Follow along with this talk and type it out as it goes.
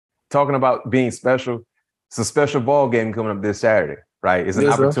talking about being special, it's a special ball game coming up this Saturday, right? It's an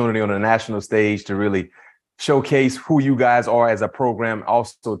opportunity on the national stage to really showcase who you guys are as a program,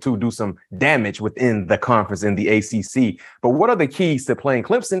 also to do some damage within the conference in the ACC. But what are the keys to playing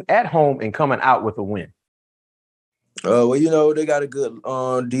Clemson at home and coming out with a win? Well, they got a good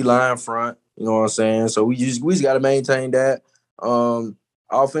D-line front, you know what I'm saying? So we just got to maintain that.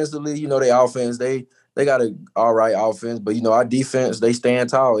 Offensively, their offense, they got a all right offense, but, our defense, they stand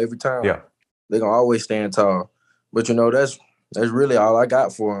tall every time. Yeah. They're going to always stand tall. But, that's really all I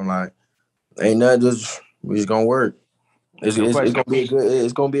got for them. Like, ain't nothing, we just going to work. It's going to be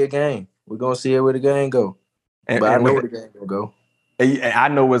it's going to be a game. We're going to see where the game go. But I know where the game going to go. I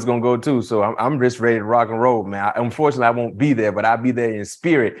know where it's going to go, too. So I'm just ready to rock and roll, man. Unfortunately, I won't be there, but I'll be there in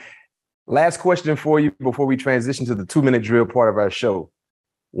spirit. Last question for you before we transition to the 2-minute drill part of our show.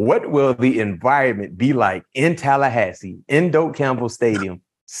 What will the environment be like in Tallahassee, in Doak Campbell Stadium,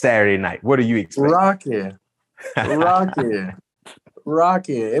 Saturday night? What are you expecting?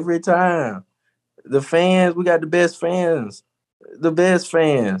 Rocking every time. The fans, we got the best fans. No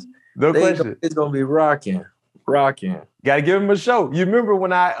question. It's going to be rocking. Got to give them a show. You remember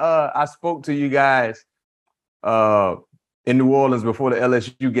when I spoke to you guys in New Orleans before the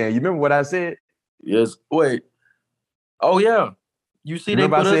LSU game? You remember what I said? Yes. Wait. Oh, yeah. You see, they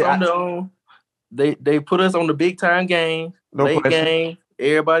put us on they put us on the big time game, late game,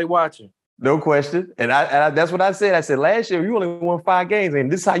 everybody watching. No question. And I that's what I said. I said, last year, you only won 5 games.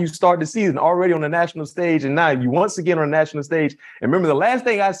 And this is how you start the season, already on the national stage. And now you once again on the national stage. And remember, the last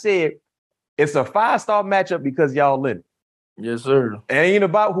thing I said, it's a 5-star matchup because y'all in it. Yes, sir. It ain't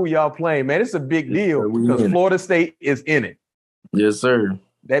about who y'all playing, man. It's a big deal because Florida State is in it. Yes, sir.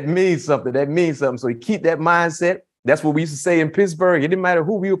 That means something. So you keep that mindset. That's what we used to say in Pittsburgh. It didn't matter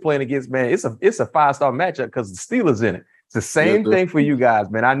who we were playing against, man. It's a 5-star matchup because the Steelers in it. It's the same thing for you guys,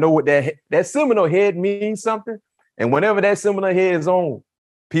 man. I know what that Seminole head means something. And whenever that Seminole head is on,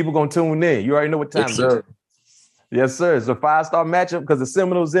 people going to tune in. You already know what time it is. Yes, sir. It's a 5-star matchup because the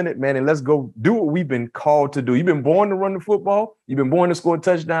Seminoles in it, man. And let's go do what we've been called to do. You've been born to run the football. You've been born to score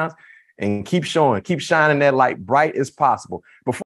touchdowns. And keep shining that light bright as possible. Before